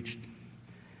be reached.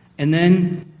 And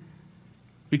then,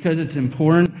 because it's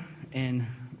important, and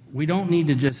we don't need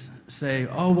to just say,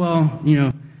 oh, well,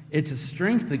 it's a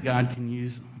strength that God can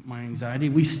use my anxiety.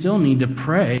 We still need to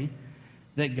pray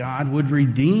that God would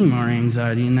redeem our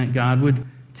anxiety and that God would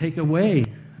take away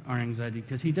our anxiety,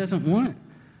 because he doesn't want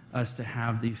us to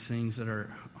have these things that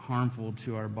are harmful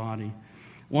to our body.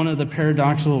 One of the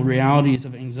paradoxical realities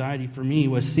of anxiety for me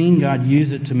was seeing God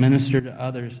use it to minister to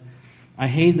others. I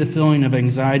hate the feeling of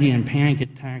anxiety and panic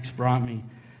attacks brought me.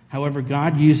 However,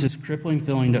 God used this crippling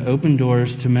feeling to open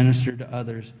doors to minister to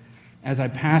others. As I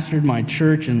pastored my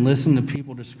church and listened to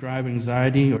people describe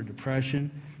anxiety or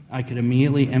depression, I could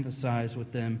immediately empathize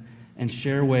with them and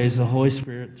share ways the Holy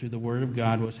Spirit, through the Word of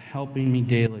God, was helping me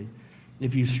daily.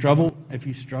 If you struggle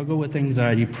with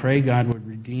anxiety, pray God would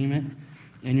redeem it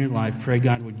in your life. Pray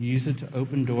God would use it to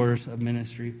open doors of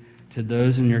ministry to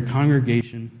those in your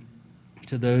congregation,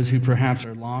 to those who perhaps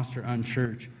are lost or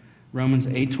unchurched. Romans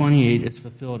 8:28 is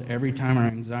fulfilled every time our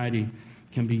anxiety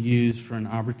can be used for an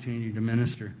opportunity to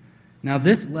minister. Now,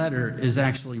 this letter is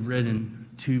actually written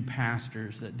to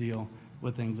pastors that deal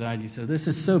with anxiety. So this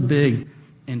is so big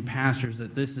in pastors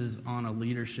that this is on a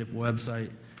leadership website,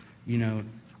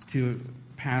 to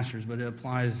pastors, but it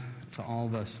applies to all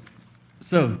of us.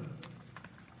 So,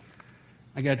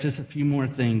 I got just a few more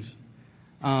things.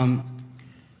 One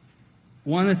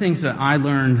of the things that I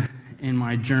learned in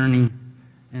my journey,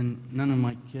 and none of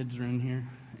my kids are in here,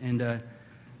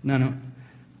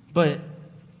 but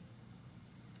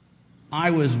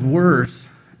I was worse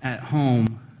at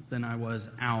home than I was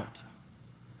out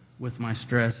with my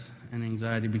stress and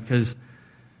anxiety, because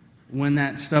when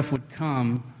that stuff would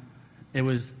come, it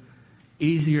was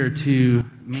easier to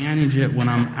manage it when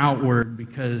I'm outward,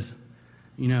 because,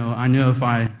 I know if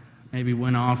I maybe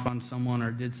went off on someone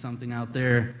or did something out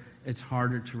there, it's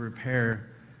harder to repair.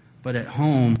 But at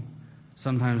home,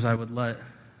 sometimes I would let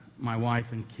my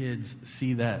wife and kids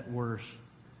see that worse.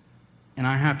 And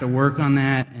I have to work on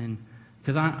that, and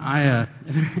because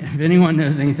if anyone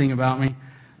knows anything about me,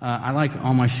 I like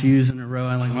all my shoes in a row,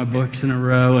 I like my books in a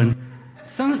row, and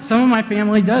some of my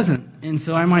family doesn't. And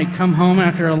so I might come home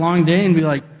after a long day and be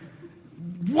like,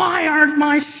 why aren't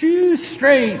my shoes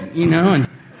straight? And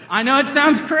I know it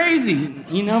sounds crazy,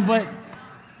 but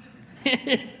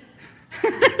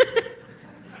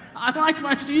I like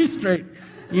my shoes straight,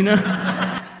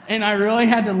 And I really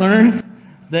had to learn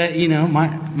that,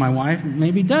 my wife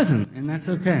maybe doesn't, and that's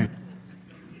okay.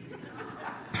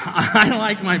 I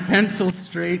like my pencils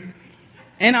straight.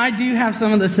 And I do have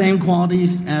some of the same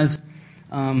qualities as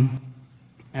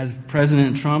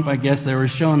President Trump. I guess they were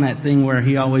showing that thing where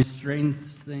he always straightens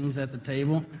things at the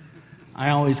table. I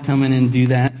always come in and do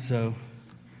that, so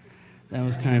that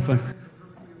was kind of fun.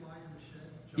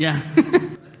 Yeah.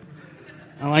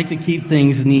 I like to keep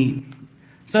things neat.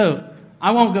 So,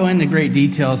 I won't go into great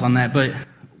details on that, but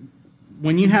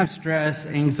when you have stress,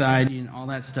 anxiety, and all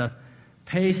that stuff,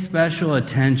 pay special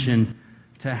attention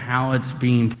to how it's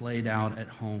being played out at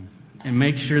home. And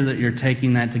make sure that you're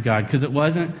taking that to God. Because it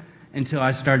wasn't until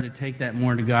I started to take that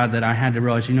more to God that I had to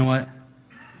realize, you know what?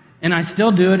 And I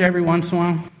still do it every once in a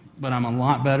while, but I'm a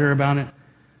lot better about it,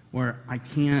 where I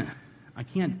can't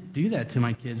do that to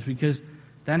my kids, because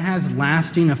that has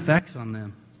lasting effects on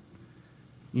them.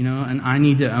 And I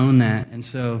need to own that. And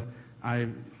so I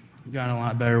got a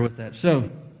lot better with that. So,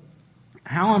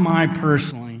 how am I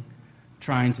personally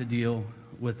trying to deal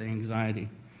with anxiety?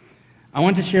 I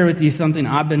want to share with you something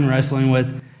I've been wrestling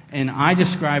with, and I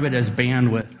describe it as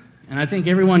bandwidth. And I think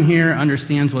everyone here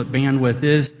understands what bandwidth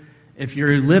is. If you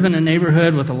live in a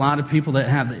neighborhood with a lot of people that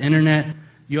have the internet,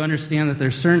 you understand that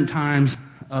there's certain times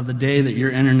of the day that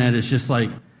your internet is just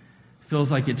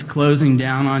feels like it's closing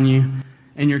down on you.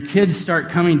 And your kids start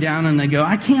coming down and they go,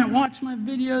 I can't watch my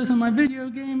videos and my video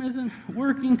game isn't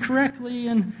working correctly,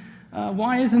 and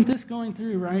why isn't this going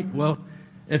through, right? Well,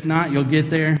 if not, you'll get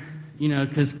there,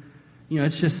 because,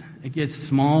 it gets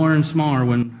smaller and smaller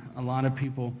when a lot of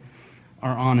people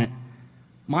are on it.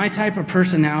 My type of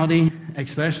personality,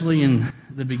 especially in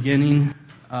the beginning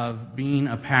of being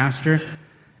a pastor,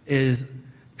 is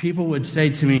people would say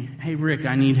to me, hey, Rick,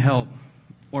 I need help.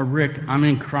 Or, Rick, I'm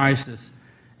in crisis.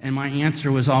 And my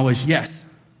answer was always yes.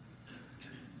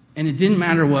 And it didn't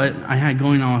matter what I had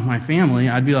going on with my family.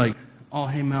 I'd be like, oh,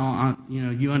 hey, Mel,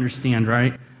 you understand,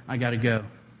 right? I got to go.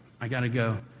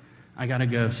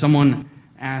 Someone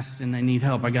asked and they need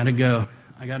help. I got to go.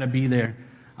 I got to be there.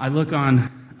 I look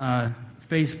on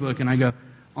Facebook and I go,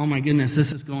 oh, my goodness,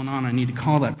 this is going on. I need to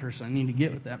call that person. I need to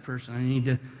get with that person. I need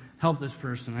to help this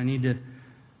person. I need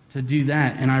to do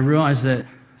that. And I realized that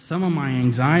some of my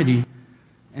anxiety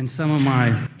and some of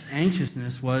my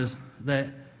anxiousness was that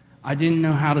I didn't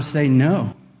know how to say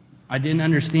no. I didn't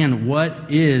understand what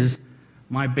is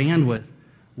my bandwidth.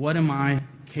 What am I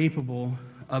capable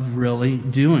of really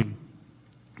doing?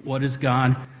 What is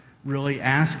God really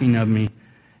asking of me?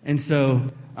 And so,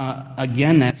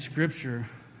 again, that scripture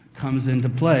comes into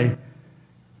play.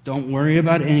 Don't worry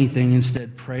about anything.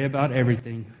 Instead, pray about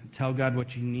everything. Tell God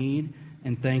what you need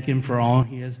and thank Him for all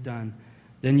He has done.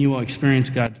 Then you will experience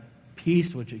God's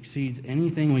peace, which exceeds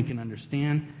anything we can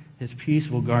understand. His peace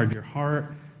will guard your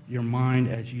heart, your mind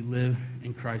as you live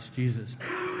in Christ Jesus.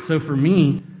 So for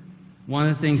me, one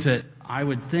of the things that I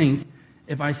would think,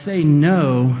 if I say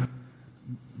no,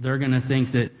 they're going to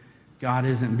think that God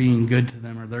isn't being good to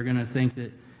them, or they're going to think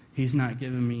that He's not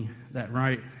giving me that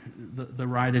the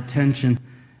right attention.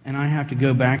 And I have to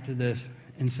go back to this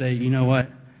and say, you know what?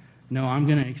 No, I'm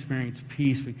going to experience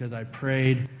peace because I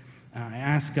prayed, I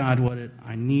asked God what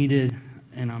I needed,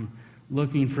 and I'm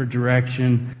looking for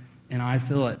direction, and I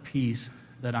feel at peace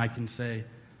that I can say,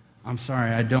 I'm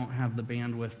sorry, I don't have the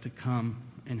bandwidth to come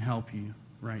and help you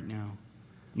right now.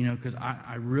 You know, because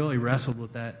I really wrestled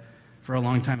with that for a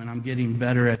long time, and I'm getting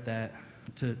better at that,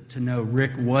 to know,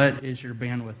 Rick, what is your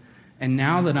bandwidth? And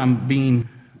now that I'm doing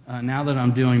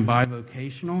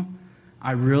bivocational,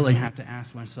 I really have to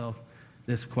ask myself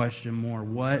this question more.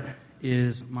 What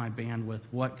is my bandwidth?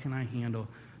 What can I handle?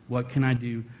 What can I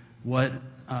do? What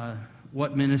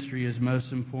ministry is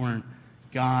most important?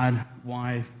 God,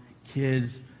 wife,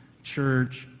 kids,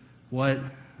 church, what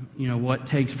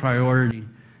takes priority?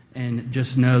 And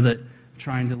just know that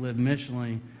trying to live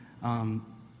missionally,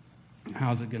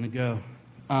 how's it going to go?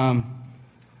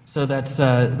 So that's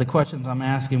the questions I'm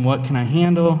asking. What can I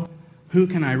handle? Who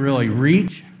can I really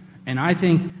reach? And I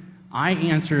think I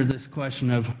answer this question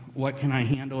of what can I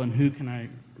handle and who can I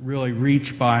really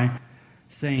reach by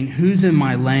saying, who's in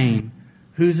my lane?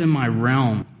 Who's in my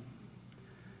realm?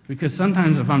 Because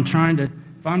sometimes if I'm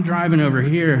driving over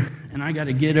here and I got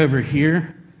to get over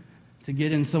here to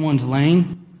get in someone's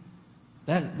lane,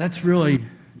 that's really,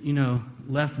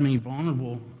 left me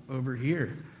vulnerable over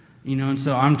here. And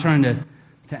so I'm trying to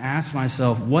ask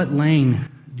myself, what lane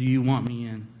do you want me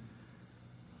in?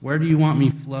 Where do you want me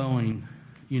flowing?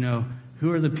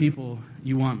 Who are the people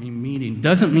you want me meeting?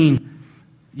 Doesn't mean,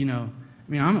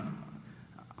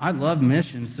 I love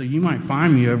missions, so you might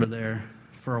find me over there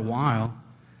for a while,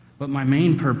 but my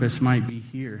main purpose might be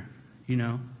here,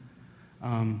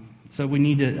 So we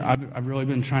need to, I've really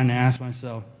been trying to ask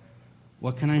myself,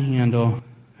 what can I handle?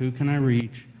 Who can I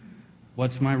reach?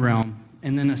 What's my realm?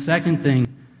 And then a second thing,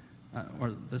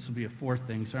 or this will be a fourth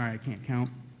thing, sorry, I can't count.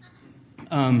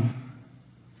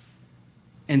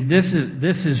 And this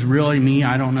is really me.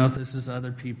 I don't know if this is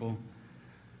other people.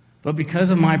 But because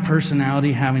of my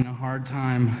personality having a hard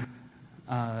time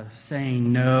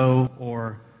saying no,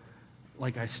 or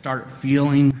like I start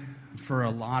feeling for a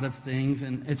lot of things,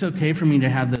 and it's okay for me to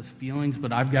have those feelings,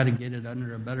 but I've got to get it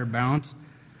under a better balance.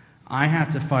 I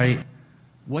have to fight,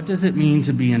 what does it mean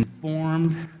to be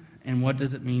informed, and what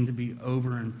does it mean to be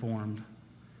over-informed?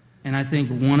 And I think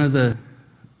one of the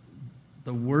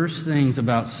worst things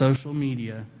about social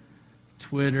media,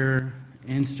 Twitter,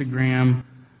 Instagram,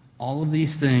 all of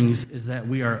these things, is that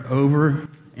we are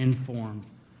over-informed.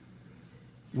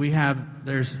 We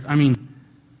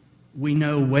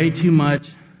know way too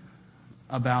much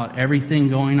about everything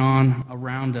going on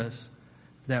around us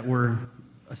that we're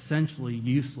essentially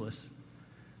useless,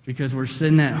 because we're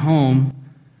sitting at home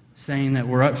saying that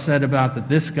we're upset about that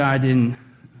this guy didn't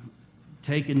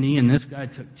take a knee and this guy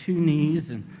took 2 knees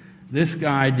and this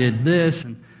guy did this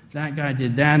and that guy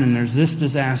did that, and there's this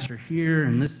disaster here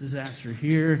and this disaster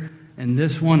here and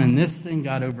this one and this thing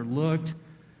got overlooked,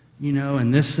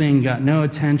 and this thing got no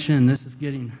attention and this is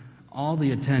getting all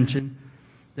the attention,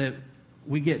 that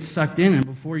we get sucked in, and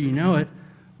before you know it,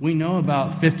 we know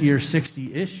about 50 or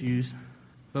 60 issues,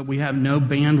 but we have no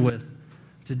bandwidth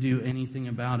to do anything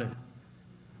about it.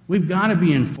 We've got to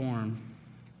be informed,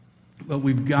 but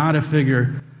we've got to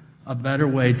figure a better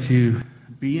way to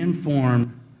be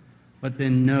informed, but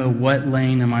then know what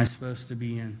lane am I supposed to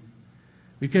be in.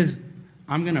 Because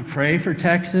I'm going to pray for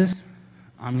Texas,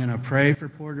 I'm going to pray for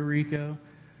Puerto Rico,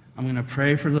 I'm going to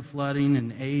pray for the flooding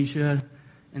in Asia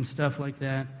and stuff like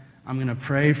that. I'm going to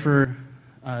pray for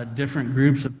different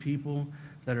groups of people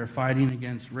that are fighting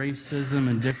against racism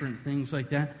and different things like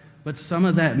that. But some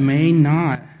of that may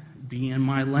not be in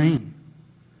my lane.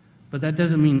 But that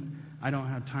doesn't mean I don't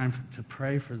have time to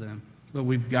pray for them. But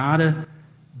we've got to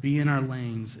be in our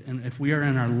lanes. And if we are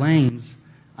in our lanes,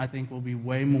 I think we'll be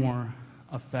way more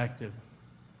effective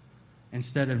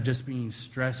instead of just being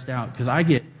stressed out. Because I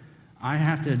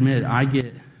have to admit, I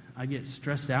get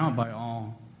stressed out by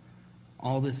all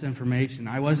this information.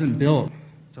 I wasn't built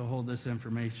to hold this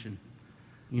information.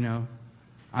 You know,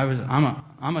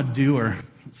 I'm a doer,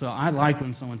 so I like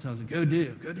when someone tells me, go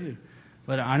do.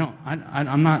 But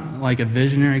I'm not like a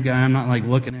visionary guy. I'm not like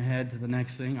looking ahead to the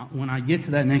next thing. When I get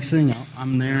to that next thing,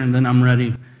 I'm there, and then I'm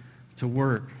ready to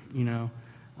work, you know.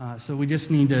 So we just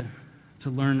need to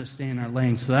learn to stay in our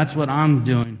lane. So that's what I'm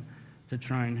doing to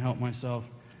try and help myself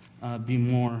be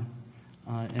more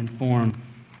informed.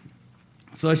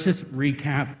 So let's just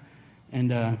recap,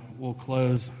 and we'll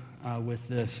close with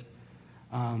this.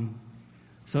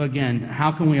 So again,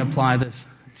 how can we apply this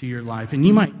to your life? And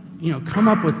you might, come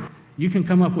up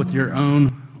with your own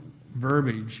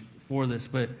verbiage for this,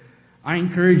 but I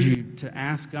encourage you to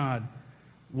ask God,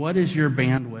 what is your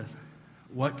bandwidth?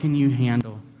 What can you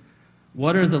handle?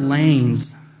 What are the lanes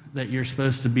that you're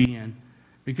supposed to be in?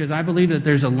 Because I believe that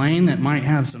there's a lane that might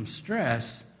have some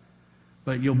stress,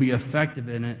 but you'll be effective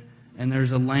in it, and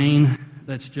there's a lane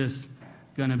that's just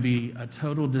going to be a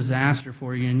total disaster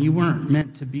for you, and you weren't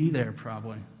meant to be there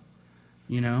probably,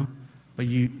 but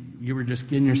you were just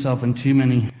getting yourself in too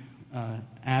many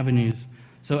avenues.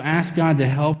 So ask God to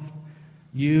help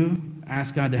you,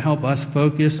 ask God to help us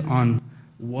focus on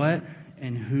what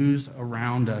and who's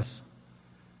around us.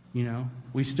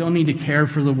 We still need to care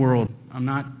for the world. I'm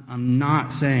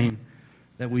not saying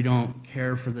that we don't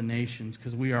care for the nations,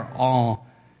 because we are all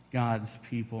God's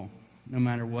people, no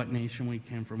matter what nation we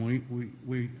came from.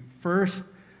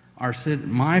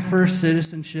 My first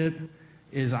citizenship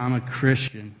is I'm a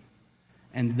Christian,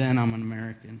 and then I'm an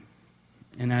American.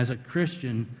 And as a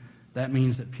Christian, that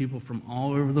means that people from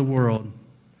all over the world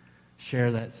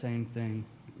share that same thing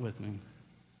with me.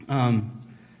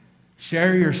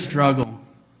 Share your struggle.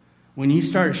 When you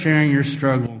start sharing your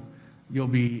struggle, you'll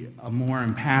be a more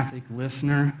empathic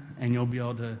listener, and you'll be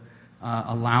able to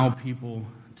allow people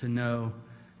to know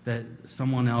that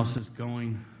someone else is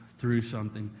going through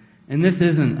something. And this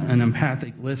isn't an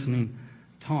empathic listening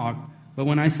talk, but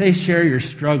when I say share your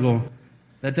struggle,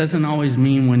 that doesn't always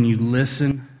mean when you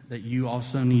listen that you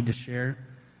also need to share,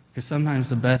 because sometimes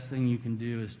the best thing you can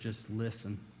do is just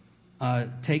listen.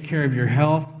 Take care of your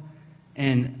health,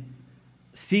 and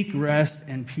seek rest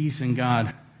and peace in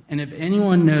God. And if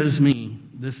anyone knows me,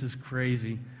 this is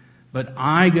crazy, but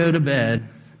I go to bed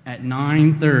at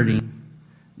 9:30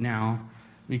 now,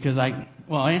 because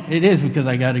it is because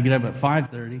I got to get up at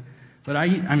 5:30, but at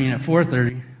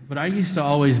 4:30, but I used to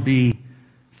always be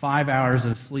 5 hours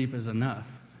of sleep is enough,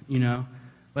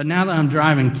 But now that I'm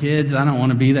driving kids, I don't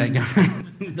want to be that guy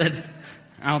that's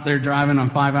out there driving on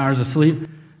 5 hours of sleep.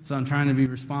 So I'm trying to be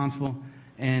responsible,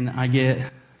 and I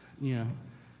get,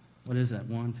 what is that?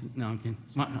 1, 2? No, I'm kidding.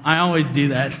 I always do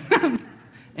that.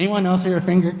 Anyone else hear a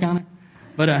finger counter?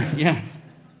 But yeah.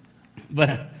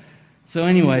 But so,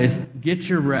 anyways, get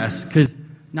your rest, because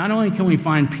not only can we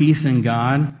find peace in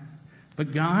God,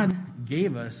 but God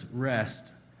gave us rest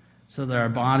so that our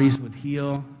bodies would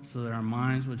heal, so that our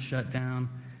minds would shut down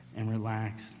and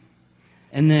relax.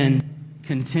 And then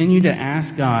continue to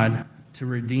ask God to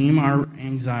redeem our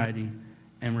anxiety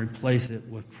and replace it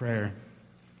with prayer.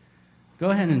 Go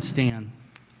ahead and stand.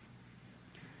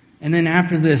 And then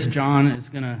after this, John is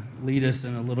going to lead us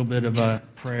in a little bit of a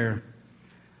prayer.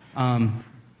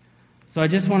 So I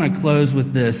just want to close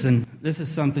with this, and this is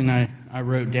something I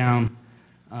wrote down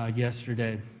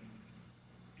yesterday.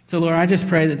 So Lord, I just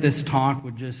pray that this talk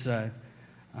would just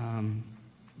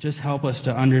help us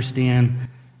to understand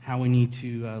how we need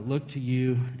to look to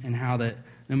you, and how that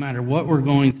no matter what we're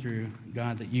going through,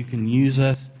 God, that you can use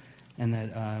us, and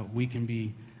that we can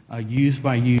be used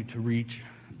by you to reach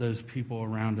those people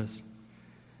around us.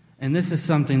 And this is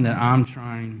something that I'm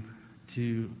trying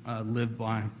to live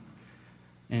by.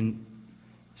 And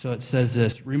so it says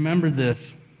this: remember this,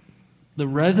 the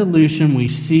resolution we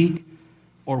seek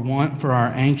or want for our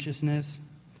anxiousness,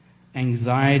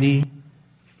 anxiety,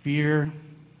 fear,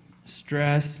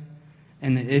 stress,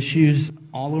 and the issues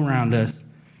all around us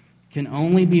can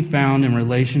only be found in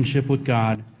relationship with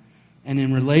God. And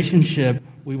in relationship,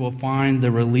 we will find the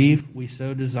relief we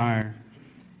so desire.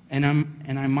 And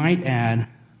I might add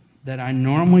that I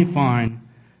normally find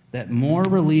that more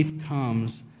relief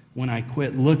comes when I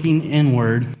quit looking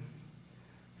inward,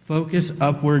 focus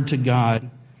upward to God,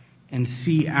 and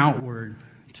see outward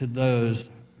to those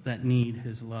that need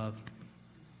His love.